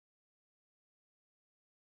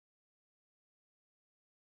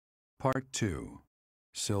Part 2.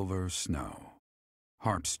 Silver Snow.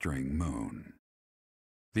 Heartstring Moon.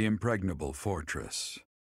 The Impregnable Fortress.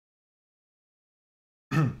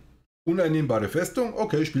 Uneinnehmbare Festung?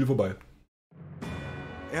 Okay, Spiel vorbei.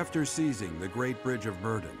 After seizing the Great Bridge of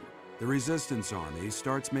Burden, the Resistance Army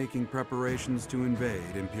starts making preparations to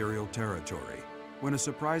invade Imperial territory when a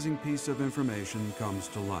surprising piece of information comes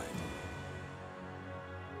to light.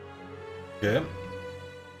 Okay.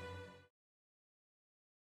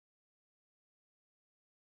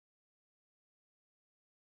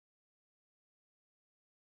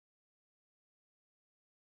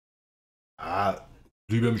 Ah,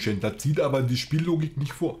 Blümchen, das zieht aber die Spiellogik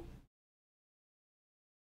nicht vor.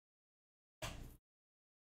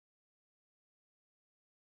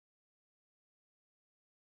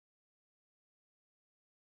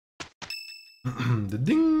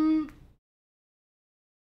 Ding!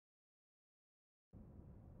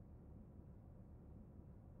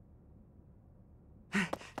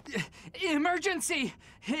 Emergency!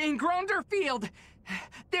 In Gronder Field!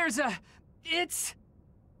 It's...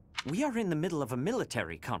 We are in the middle of a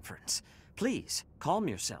military conference. Please, calm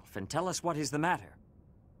yourself and tell us what is the matter.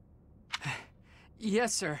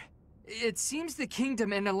 Yes, sir. It seems the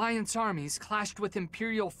Kingdom and Alliance armies clashed with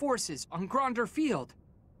Imperial forces on Gronder Field.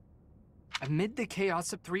 Amid the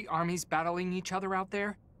chaos of three armies battling each other out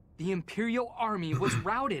there, the Imperial army was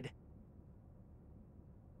routed.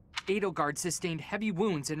 Edelgard sustained heavy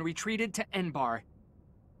wounds and retreated to Enbar.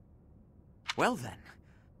 Well then,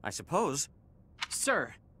 I suppose...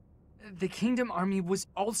 Sir, the Kingdom army was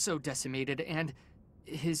also decimated, and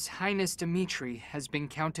His Highness Dimitri has been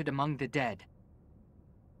counted among the dead.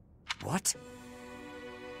 What?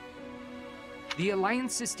 The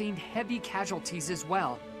Alliance sustained heavy casualties as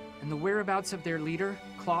well, and the whereabouts of their leader,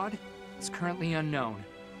 Claude, is currently unknown.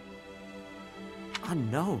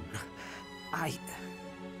 Unknown?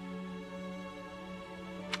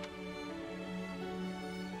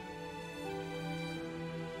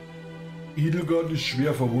 Edelgard ist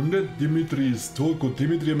schwer verwundet, Dimitri ist tot. Gut,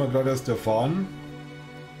 Dimitri haben wir gerade erst erfahren.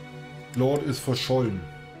 Claude ist verschollen.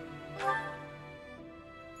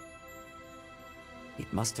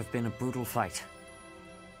 It must have been a brutal fight.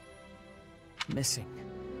 Missing.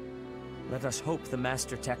 Let us hope the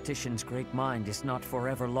Master Tactician's great mind is not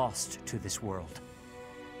forever lost to this world.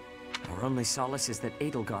 Our only solace is that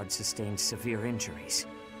Edelgard sustained severe injuries.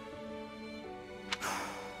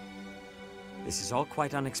 This is all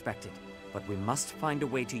quite unexpected, but we must find a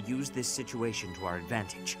way to use this situation to our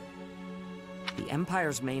advantage. The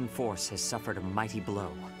Empire's main force has suffered a mighty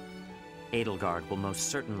blow. Edelgard will most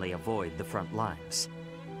certainly avoid the front lines.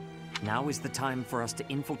 Now is the time for us to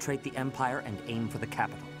infiltrate the Empire and aim for the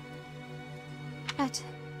capital. But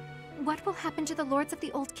what will happen to the Lords of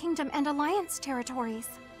the Old Kingdom and Alliance territories?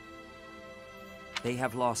 They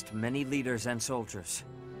have lost many leaders and soldiers.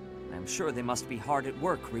 I'm sure they must be hard at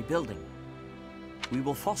work rebuilding. We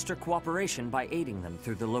will foster cooperation by aiding them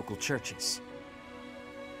through the local churches.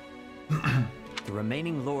 The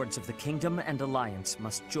remaining lords of the Kingdom and Alliance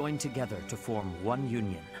must join together to form one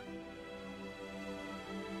union.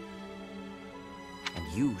 And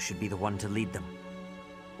you should be the one to lead them.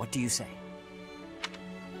 What do you say?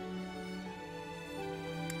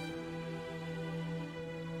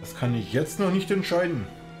 Das kann ich jetzt noch nicht entscheiden.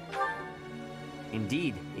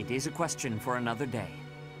 Indeed, it is a question for another day.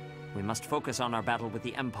 We must focus on our battle with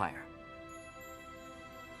the Empire.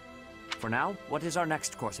 For now, what is our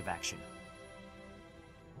next course of action?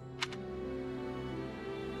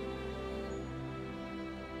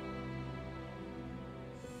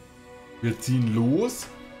 Wir ziehen los.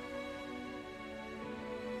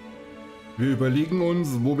 Wir überlegen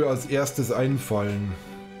uns, wo wir als erstes einfallen.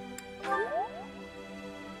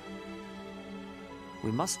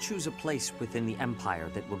 We must choose a place within the Empire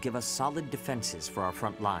that will give us solid defenses for our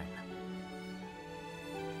front line.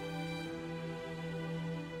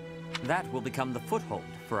 That will become the foothold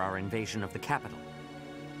for our invasion of the capital.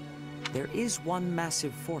 There is one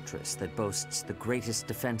massive fortress that boasts the greatest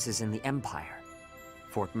defenses in the Empire,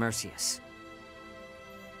 Fort Mercius.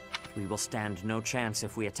 We will stand no chance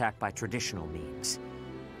if we attack by traditional means.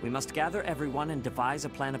 We must gather everyone and devise a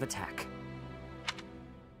plan of attack.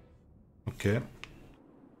 Okay.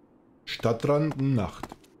 Stadtrand,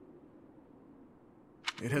 Nacht.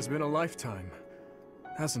 It has been a lifetime,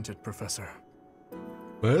 hasn't it, Professor?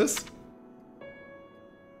 Was?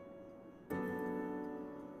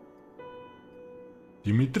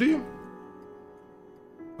 Dimitri?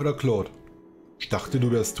 Oder Claude? Ich dachte, du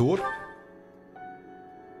wärst tot.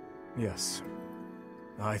 Yes,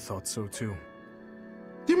 I thought so too.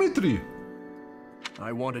 Dimitri!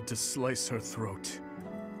 I wanted to slice her throat,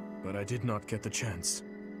 but I did not get the chance.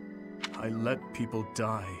 I let people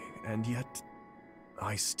die, and yet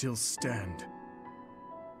I still stand.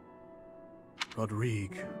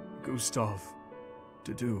 Rodrigue, Gustav,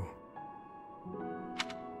 Dedu.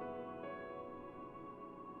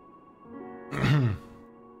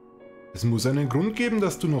 Es muss einen Grund geben,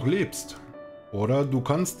 dass du noch lebst. Oder du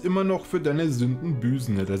kannst immer noch für deine Sünden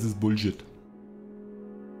büßen. Ja, das ist Bullshit.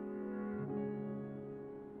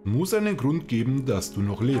 Muss einen Grund geben, dass du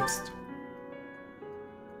noch lebst.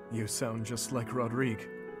 You sound just like Rodrigue.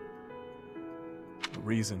 A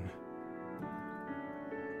reason.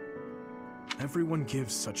 Everyone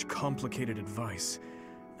gives such complicated advice,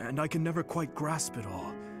 and I can never quite grasp it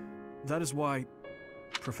all. That is why,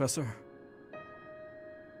 Professor,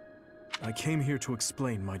 I came here to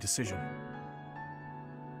explain my decision.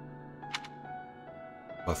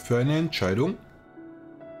 Was für eine Entscheidung?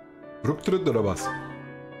 Rücktritt oder was?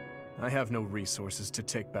 I have no resources to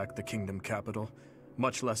take back the kingdom capital,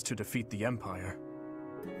 much less to defeat the Empire.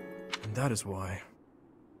 And that is why...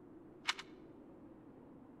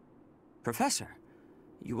 Professor,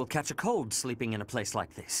 you will catch a cold sleeping in a place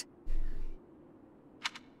like this.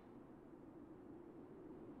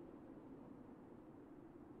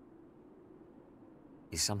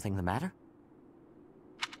 Is something the matter?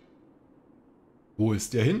 Wo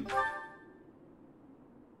ist er hin?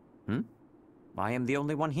 I am the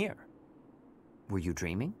only one here. Were you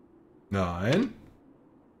dreaming? Nein.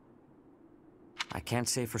 I can't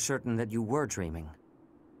say for certain that you were dreaming,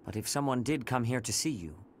 but if someone did come here to see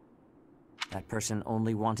you, that person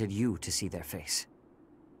only wanted you to see their face.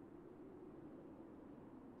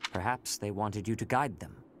 Perhaps they wanted you to guide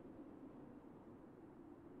them.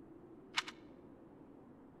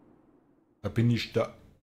 Da bin ich da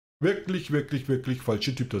wirklich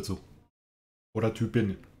falsche Typ dazu. Oder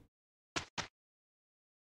Typin.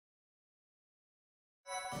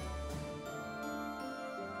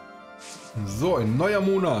 So, ein neuer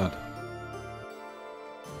Monat.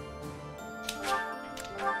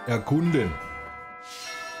 Erkunden.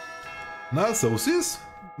 Na, Sausis?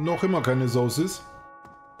 Noch immer keine Sausis.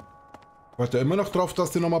 Warte immer noch drauf,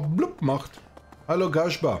 dass der nochmal blub macht. Hallo,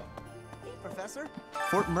 Gaschba. Hey, Professor.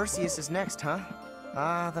 Fort Mercius is next, huh?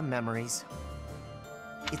 Ah, the memories.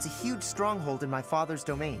 It's a huge stronghold in my father's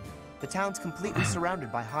domain. The town's completely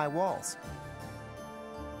surrounded by high walls.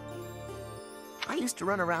 I used to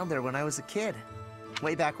run around there when I was a kid.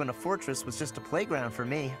 Way back when a fortress was just a playground for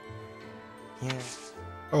me. Yeah.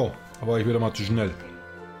 Oh, da war ich wieder mal zu schnell.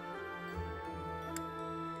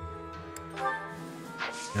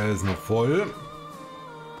 Ja, ist noch voll.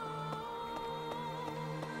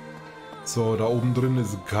 So, da oben drin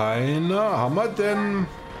ist keiner. Haben wir denn...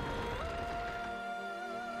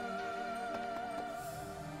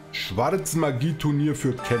 Schwarzmagie-Turnier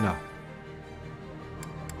für Kenner.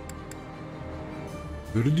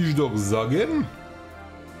 Würde ich doch sagen.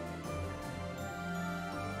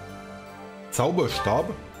 Zauberstab.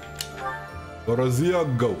 Dorothea,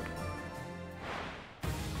 go.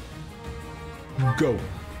 Go.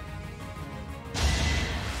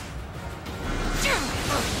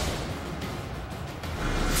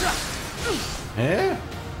 Hä?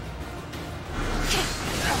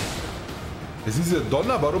 Es ist ja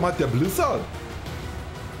Donner, warum hat der Blizzard?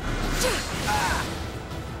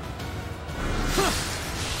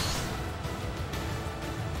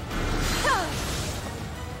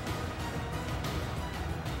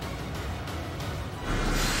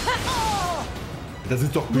 Das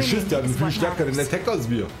ist doch beschissen, der hat einen viel stärkeren Attack als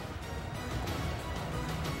wir.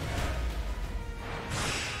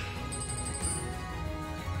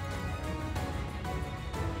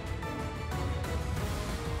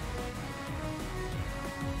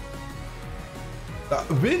 Da,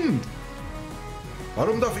 Wind!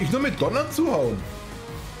 Warum darf ich nur mit Donner zuhauen?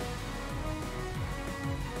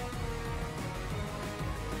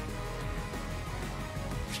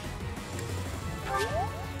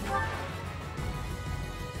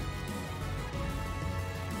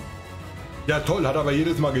 Ja toll, hat aber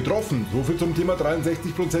jedes Mal getroffen. So viel zum Thema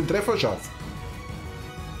 63% Trefferschatz.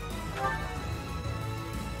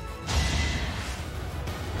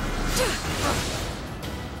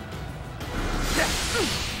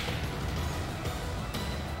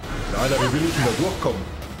 Ja, Alter, wie will ich denn da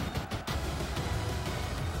durchkommen?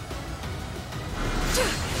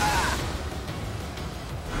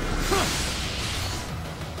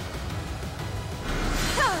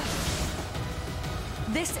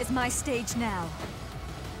 This is my stage now.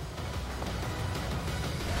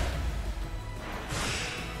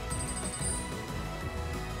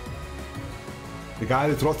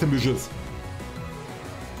 Egal, trotzdem Beschiss.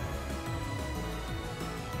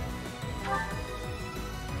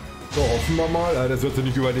 So, hoffen wir mal. Ja, das wird sie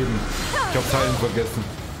nicht überleben. Ich habe Heilen vergessen.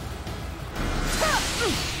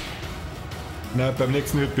 Na, beim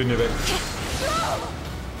nächsten Hit bin ich weg.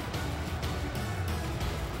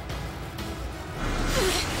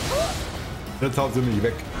 Jetzt haut sie mich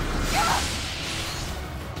weg.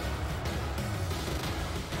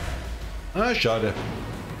 Ah, schade.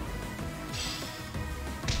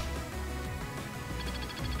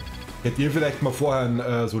 Hättet ihr vielleicht mal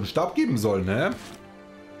vorher so einen Stab geben sollen, ne?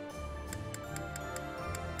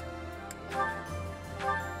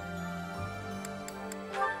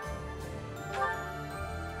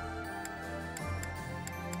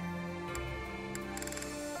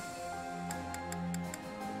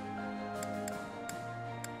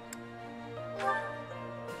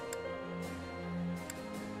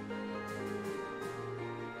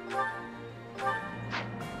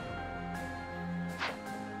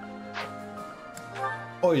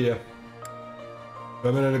 Oh je. Wir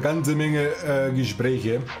haben eine ganze Menge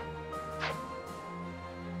Gespräche.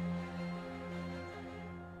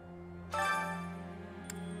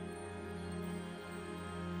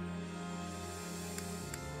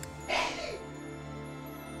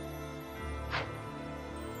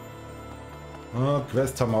 Ah,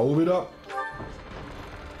 Quest haben wir auch wieder.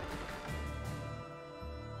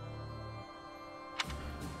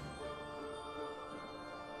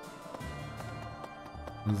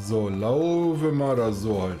 So, laufen wir da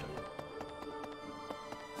so halt.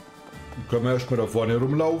 Dann können wir erstmal da vorne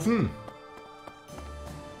rumlaufen.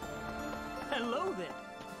 Hello there.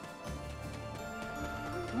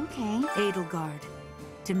 Okay. Edelgard,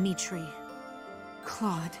 Dimitri,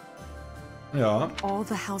 Claude. Ja. All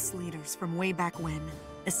the house leaders from way back when,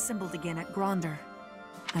 assembled again at Gronder.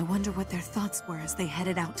 I wonder what their thoughts were as they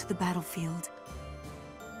headed out to the battlefield.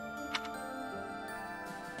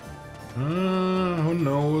 Who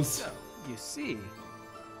knows? So, you see.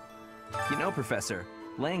 You know, Professor,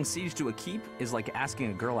 laying siege to a keep is like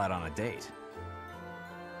asking a girl out on a date.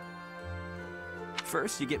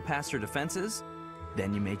 First, you get past her defenses,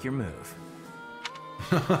 then you make your move.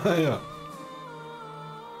 Ja.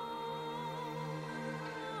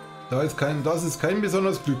 Das ist kein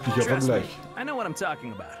besonders glücklicher Trust me, Vergleich. I know what I'm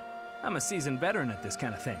talking about. I'm a seasoned veteran at this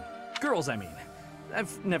kind of thing. Girls, I mean.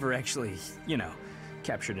 I've never actually, you know,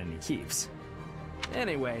 captured any keeps.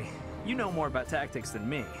 Anyway, you know more about tactics than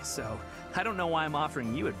me, so I don't know why I'm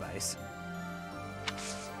offering you advice.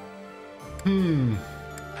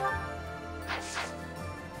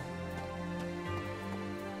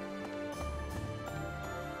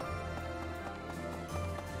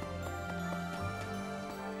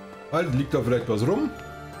 Halt, liegt da vielleicht was rum?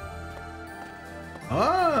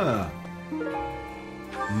 Ah!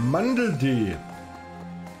 Mandeltee.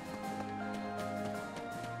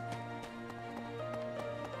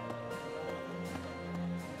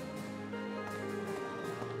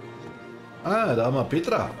 Ah, da haben wir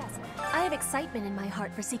Petra. I have excitement in my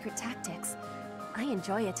heart for secret tactics. I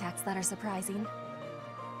enjoy attacks that are surprising.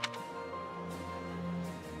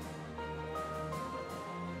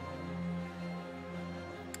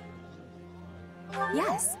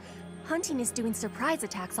 Yes, hunting is doing surprise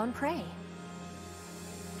attacks on prey.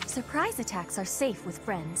 Surprise attacks are safe with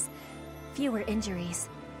friends. Fewer injuries.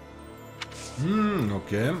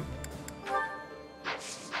 Okay.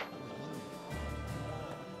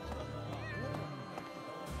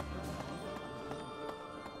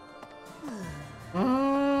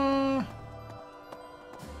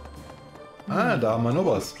 Da haben wir noch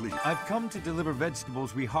was. I've come to deliver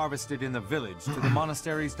vegetables we harvested in the village to the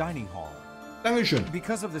monastery's dining hall. Dankeschön.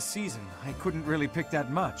 Because of the season, I couldn't really pick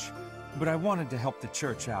that much, but I wanted to help the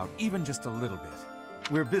church out, even just a little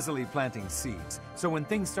bit. We're busily planting seeds, so when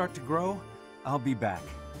things start to grow, I'll be back.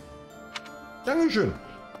 Dankeschön.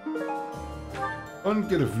 Und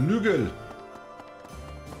Geflügel.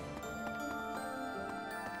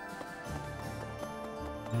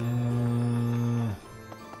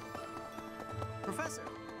 Professor.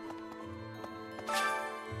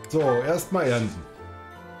 So, erstmal ernten.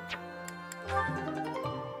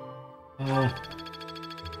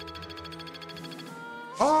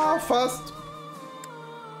 Ah, fast.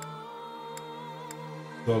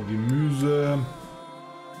 So, Gemüse.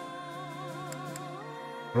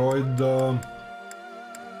 Kräuter.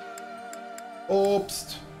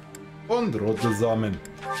 Obst. Und rote Samen.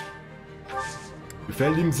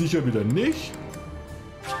 Gefällt ihm sicher wieder nicht.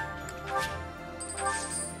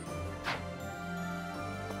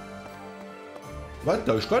 Was?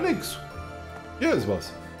 Da ist gar nichts. Hier ist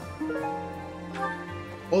was.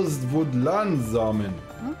 Ostwoodlansamen.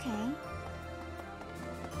 Okay.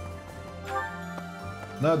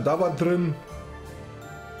 Na, da war drin.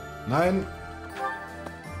 Nein.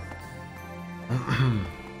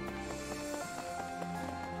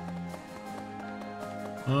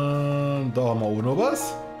 Da haben wir auch noch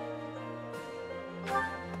was.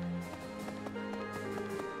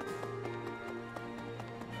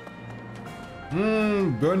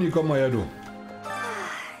 Bernie, komm mal her, du.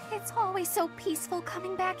 It's always so peaceful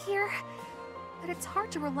coming back here. But it's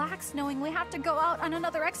hard to relax knowing we have to go out on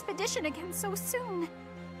another expedition again so soon.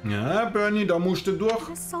 Ja, Bernie, da musst du durch.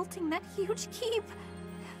 Assaulting that huge keep.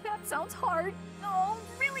 That sounds hard. Oh,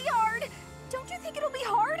 really hard. Don't you think it'll be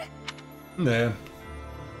hard? Nee.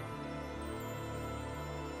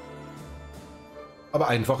 Aber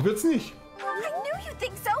einfach wird's nicht. I knew you'd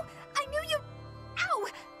think so. I knew you... Ow!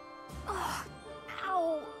 Oh,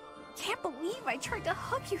 ow. Can't believe I tried to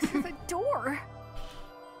hug you through the door.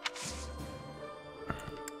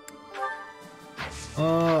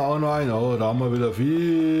 Auch noch einer. Oh, da haben wir wieder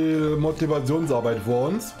viel Motivationsarbeit vor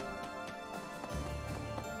uns.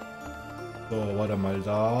 So, warte mal.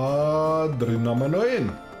 Da drin haben wir noch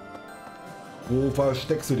einen. Wo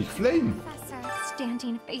versteckst du dich, Flame?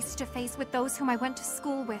 Standing face to face with those whom I went to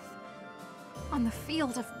school with. On the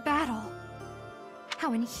field of battle.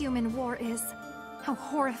 How inhuman war is. How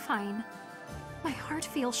horrifying. My heart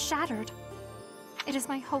feels shattered. It is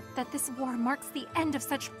my hope that this war marks the end of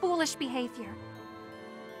such foolish behavior.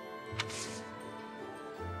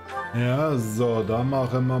 Ja, so, da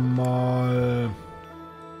machen wir mal...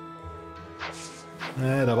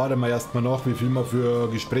 Ne, da warten wir erstmal noch, wie viel wir für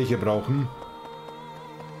Gespräche brauchen.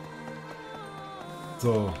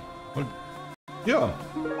 So. Und ja.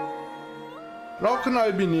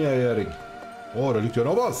 Rauchenalbinierhering. Oh, da liegt ja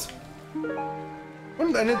noch was.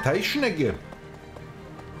 Und eine Teichschnecke.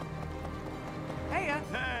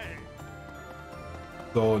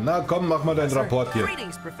 So, na komm, mach mal deinen Rapport hier.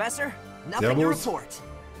 Greetings, Professor. Nothing to report.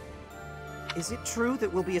 Is it true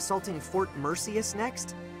that we'll be assaulting Fort Mercius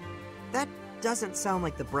next? That doesn't sound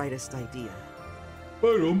like the brightest idea.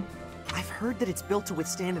 Warum? I've heard that it's built to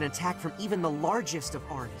withstand an attack from even the largest of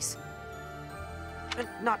armies. And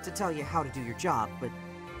not to tell you how to do your job, but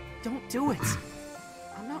don't do it.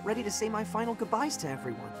 I'm not ready to say my final goodbyes to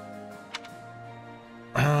everyone.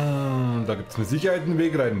 Da gibt es mit Sicherheit einen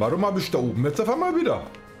Weg rein. Warum habe ich da oben jetzt auf einmal wieder?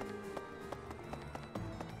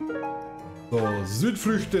 So,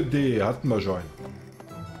 Südfrüchte D hatten wir schon.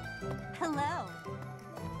 Hello.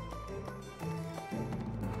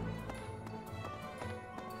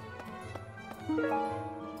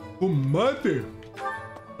 Oh, Mate.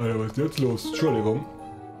 Alter, was ist jetzt los? Entschuldigung.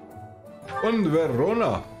 Und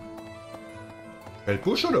Verona.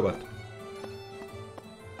 Feldbusch oder was?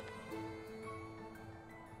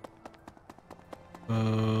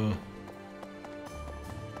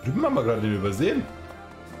 Drüben haben wir gerade den übersehen.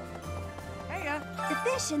 The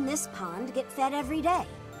fish in this pond get fed every day,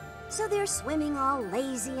 so they're swimming all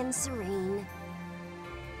lazy and serene.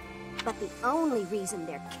 But the only reason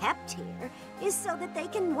they're kept here is so that they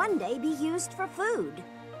can one day be used for food.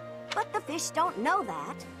 But the fish don't know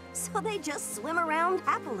that, so they just swim around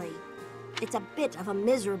happily. It's a bit of a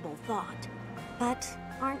miserable thought. But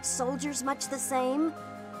aren't soldiers much the same?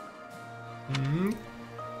 Mhm.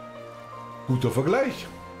 Guter Vergleich.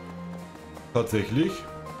 Tatsächlich.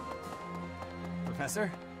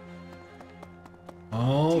 Professor?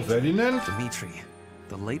 Oh, Ferdinand? Dimitri,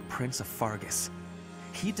 the late Prince of Fargus.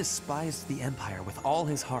 He despised the Empire with all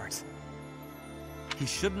his heart. He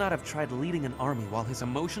should not have tried leading an army while his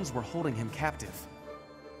emotions were holding him captive.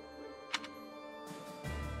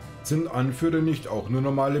 Sind Anführer nicht auch nur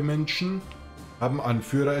normale Menschen? Haben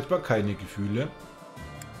Anführer etwa keine Gefühle?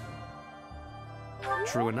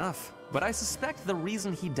 True enough, but I suspect the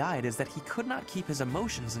reason he died is that he could not keep his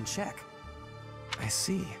emotions in check. I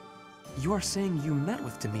see. You are saying you met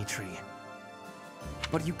with Dimitri.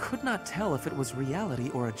 But you could not tell if it was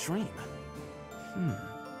reality or a dream.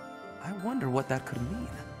 I wonder what that could mean.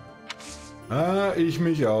 Ah, ich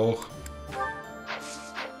mich auch.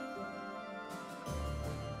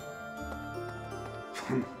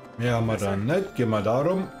 Ja, mal dann nicht. Geh mal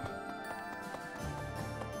darum.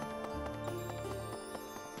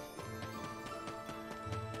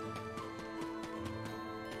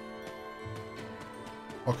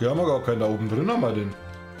 Ach, hier haben wir gar keinen da oben drin, haben wir den.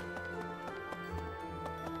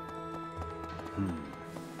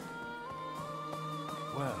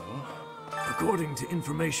 Well, according to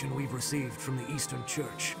information we've received from the Eastern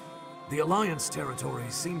Church, the Alliance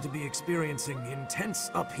territories seem to be experiencing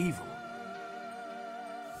intense upheaval.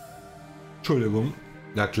 Entschuldigung.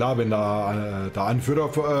 Na klar, wenn da der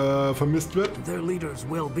Anführer vermisst wird. Their leader's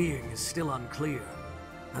well-being is still unclear,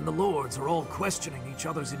 and the lords are all questioning each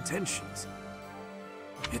other's intentions.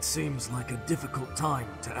 It seems like a difficult time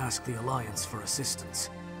to ask the Alliance for assistance.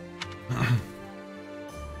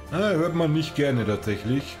 Hört man nicht gerne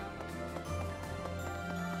tatsächlich.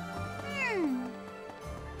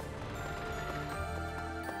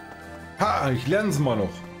 Ha, ich lerne es mal noch.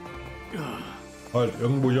 Halt,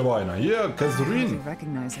 irgendwo hier war einer. Hier, Catherine. I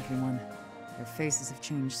recognize everyone. Their faces have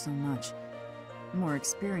changed so much. More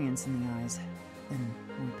experience in the eyes, and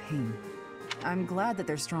more pain. I'm glad that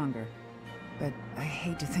they're stronger, but I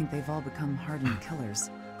hate to think they've all become hardened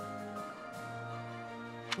killers.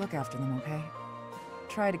 Look after them, okay?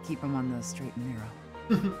 Try to keep them on the straight and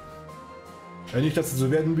narrow. Ja, nicht, dass sie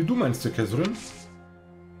so werden wie du meinst, Catherine.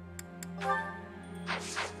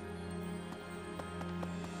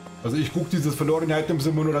 Also ich gucke dieses verlorene Items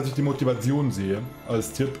immer nur, dass ich die Motivation sehe.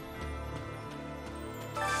 Als Tipp.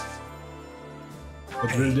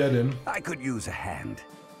 Was will der denn? I could use a hand.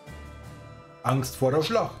 Angst vor der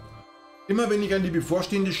Schlacht. Immer wenn ich an die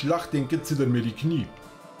bevorstehende Schlacht denke, zittern mir die Knie.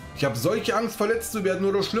 Ich habe solche Angst, verletzt zu werden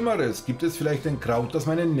oder Schlimmeres. Gibt es vielleicht ein Kraut, das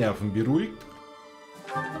meine Nerven beruhigt?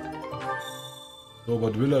 So,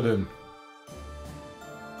 was will er denn?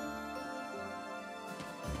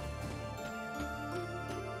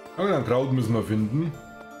 Irgendein Kraut müssen wir finden.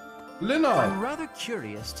 Lena! I'm rather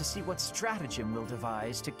curious to see what stratagem we'll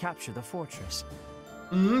devise to capture the fortress.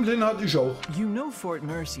 Den hatte ich auch. You know Fort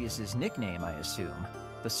Mercius's nickname, I assume.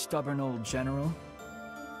 The stubborn old general?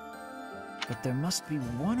 But there must be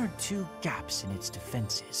one or two gaps in its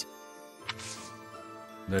defenses.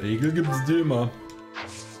 In der Regel gibt es die immer.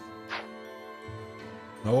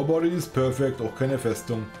 Nobody is perfect, auch keine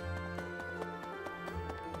Festung.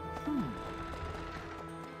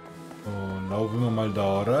 So, laufen wir mal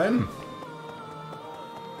da rein.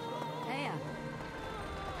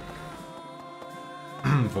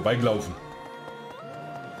 Vorbeigelaufen.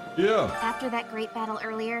 Ja. After that great battle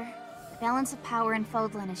earlier, the balance of power in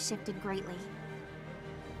Fodlan has shifted greatly.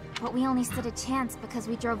 But we only stood a chance because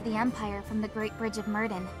we drove the Empire from the Great Bridge of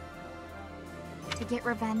Murden. To get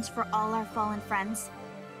revenge for all our fallen friends,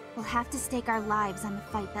 we'll have to stake our lives on the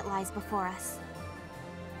fight that lies before us.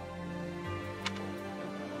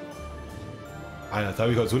 Ah, jetzt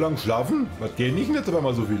habe ich heute so lange geschlafen. Was geht nicht jetzt aber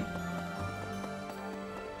mal so viel?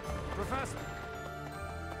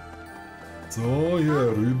 So,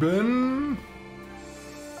 hier rüben.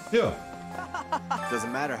 Ja.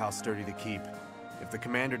 Doesn't matter how sturdy the keep. If the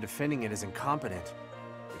commander defending it is incompetent,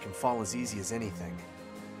 it can fall as easy as anything.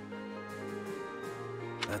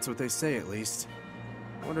 That's what they say, at least.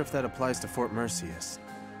 I wonder if that applies to Fort Mercius.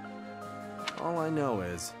 All I know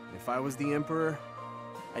is, if I was the Emperor,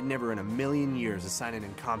 I'd never in a million years assign an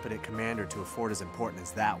incompetent commander to a fort as important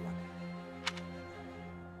as that one.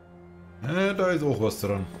 Da ist auch was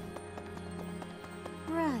dran.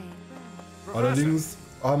 Allerdings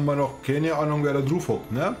haben wir noch keine Ahnung, wer da drauf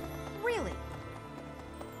hockt, ne? Really?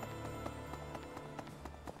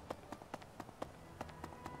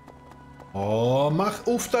 Oh, mach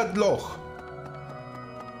auf das Loch!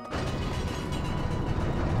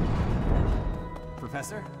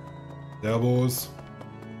 Professor? Servus.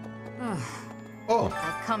 Oh.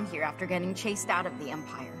 I've come here after getting chased out of the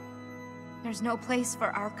Empire. There's no place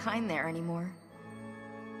for our kind there anymore.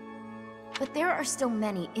 But there are still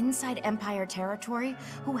many inside Empire territory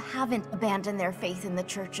who haven't abandoned their faith in the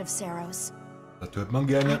Church of Saros. Das hört man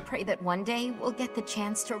gerne. I pray that one day we'll get the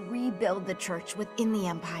chance to rebuild the church within the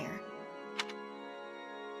Empire.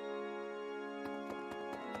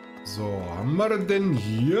 So, haben wir denn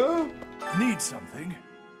hier? Need something?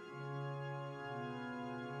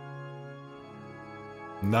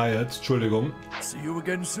 Na jetzt, Entschuldigung. See you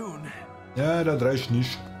again soon. Ja, das reicht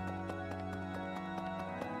nicht.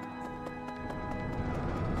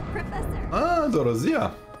 Ah,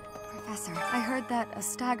 Dorothea. Professor, I heard that a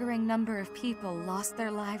staggering number of people lost their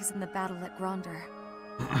lives in the battle at Gronder.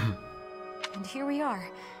 And here we are,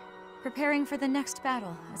 preparing for the next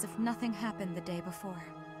battle as if nothing happened the day before.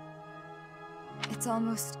 It's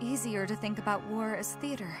almost easier to think about war as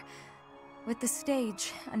theater, with the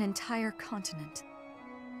stage an entire continent.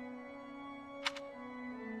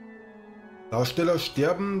 Darsteller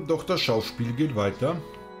sterben, doch das Schauspiel geht weiter.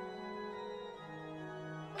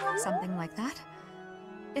 Something like that.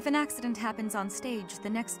 If an accident happens on stage, the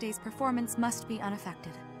next day's performance must be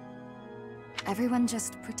unaffected. Everyone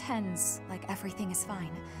just pretends like everything is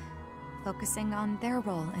fine, focusing on their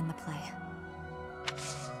role in the play.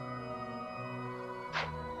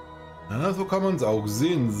 Ja, so kann man es auch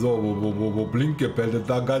sehen. So, wo blink gebeltet?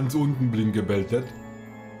 Da ganz unten blink gebeltet.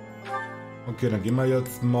 Okay, dann gehen wir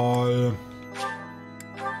jetzt mal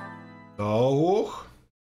da hoch.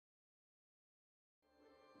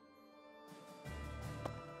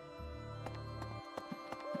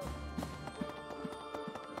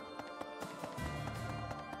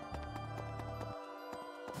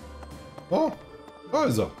 Oh,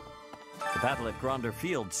 Häuser. The battle at Gronder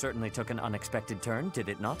Field certainly took an unexpected turn, did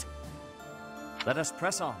it not? Let us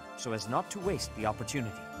press on, so as not to waste the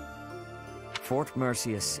opportunity. Fort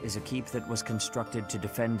Mercius is a keep that was constructed to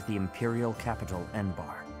defend the imperial capital,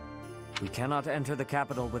 Enbar. We cannot enter the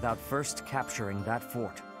capital without first capturing that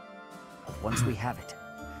fort. But once we have it,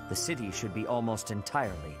 the city should be almost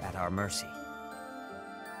entirely at our mercy.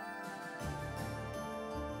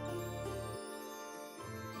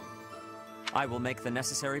 I will make the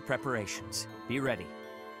necessary preparations. Be ready.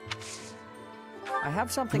 I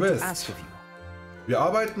have something to ask of you. Wir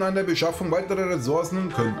arbeiten an der Beschaffung weiterer Ressourcen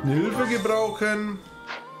und könnten Hilfe gebrauchen.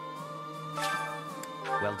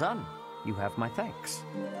 Well done. You have my thanks.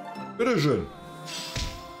 Bitteschön.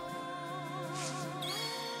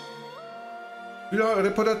 Wie viele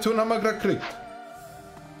Reputationen haben wir gerade gekriegt?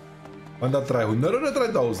 Waren da 300 oder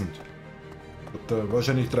 3000?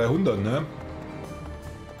 Wahrscheinlich 300, ne?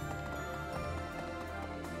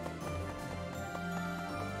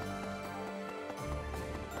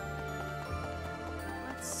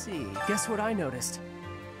 Guess what I noticed?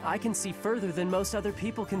 I can see further than most other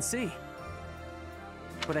people can see.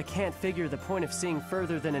 But I can't figure the point of seeing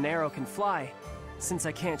further than an arrow can fly, since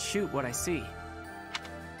I can't shoot what I see.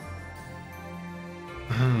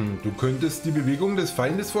 Du könntest die Bewegung des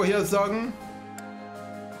Feindes vorhersagen?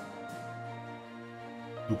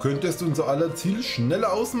 Du könntest unser aller Ziel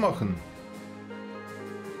schneller ausmachen.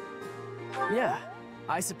 Yeah,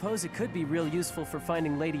 I suppose it could be real useful for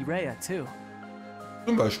finding Lady Rhea too.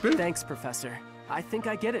 Zum Beispiel? Thanks, Professor. I think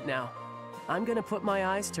I get it now. I'm gonna put my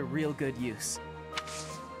eyes to real good use.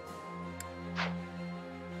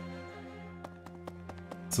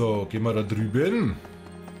 So, gehen wir da drüben.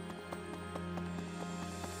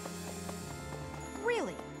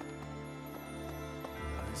 Really?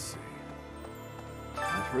 I see.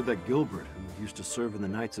 I've heard that Gilbert, who used to serve in the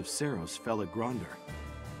Knights of Saros, fell at Gronder.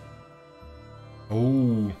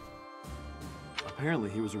 Oh. Apparently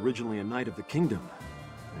he was originally a knight of the kingdom,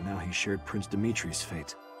 and now he shared Prince Dimitri's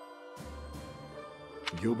fate.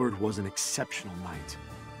 Gilbert was an exceptional knight.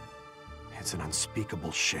 It's an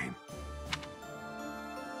unspeakable shame.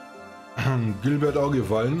 Gilbert auch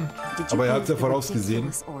gefallen, aber er hat es ja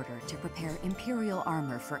vorausgesehen. Order to prepare imperial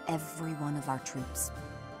armor for every one of our troops.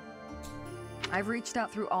 I've reached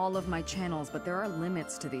out through all of my channels, but there are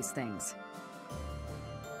limits to these things.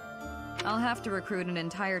 I'll have to recruit an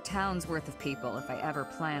entire town's worth of people if I ever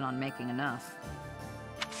plan on making enough.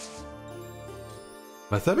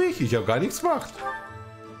 Was habe ich? Ich habe gar nichts gemacht.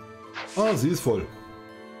 Ah, sie ist voll.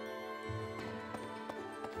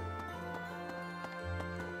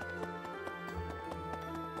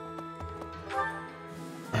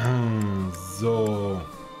 So.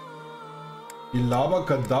 Die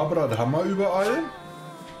Lava-Kadabra haben wir überall.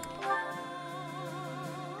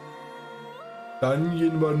 Dann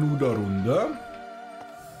gehen wir nur da runter.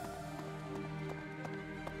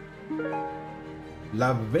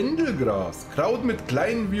 Lavendelgras. Kraut mit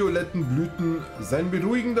kleinen violetten Blüten. Sein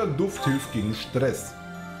beruhigender Duft hilft gegen Stress.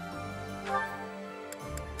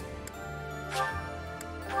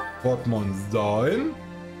 Warten wir uns da hin.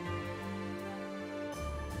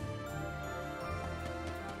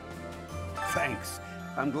 Thanks.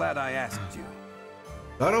 I'm glad I asked you.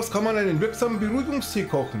 Daraus kann man einen wirksamen Beruhigungstee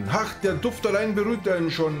kochen. Ach, der Duft allein beruhigt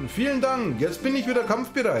einen schon. Vielen Dank, jetzt bin ich wieder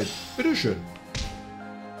kampfbereit. Bitteschön.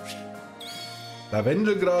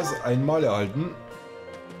 Lavendelgras einmal erhalten.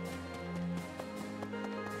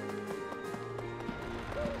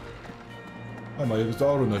 Einmal hier bis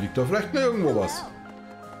da runter. Liegt da vielleicht noch irgendwo was?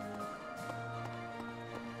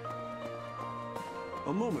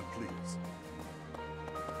 A moment, please.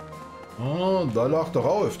 Ah, da lag doch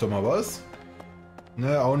auch öfter mal was.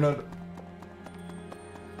 Ne, auch nicht.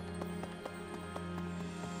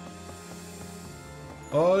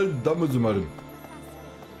 Da müssen wir hin.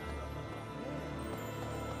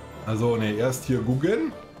 Also, ne, erst hier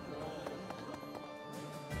gucken.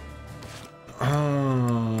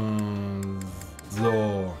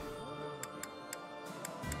 So.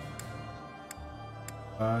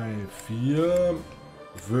 3, 4,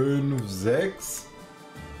 5, 6.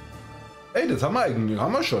 Ey, das haben wir eigentlich,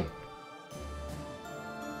 haben wir schon.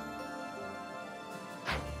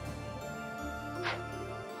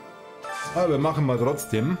 Aber machen wir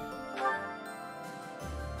trotzdem.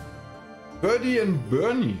 Birdie and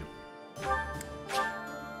Bernie.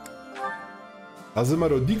 Da sind wir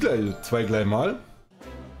doch die zwei gleich mal.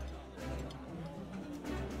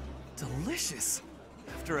 Delicious.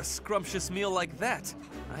 After a scrumptious meal like that,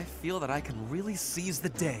 I feel that I can really seize the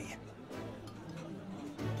day.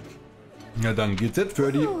 Ja, dann geht's jetzt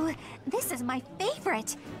für die. Ooh, this is my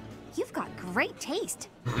favorite. You've got great taste.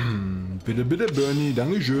 Bitte, bitte, Bernie.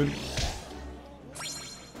 Dankeschön.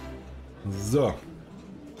 So.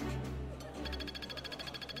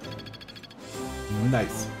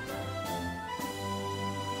 Nice.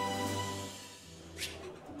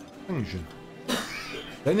 Dankeschön.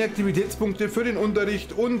 Deine Aktivitätspunkte für den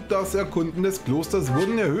Unterricht und das Erkunden des Klosters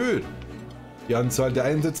wurden erhöht. Die Anzahl der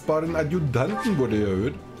einsetzbaren Adjutanten wurde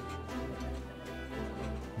erhöht.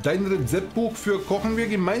 Dein Rezeptbuch für Kochen wir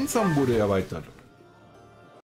gemeinsam wurde erweitert.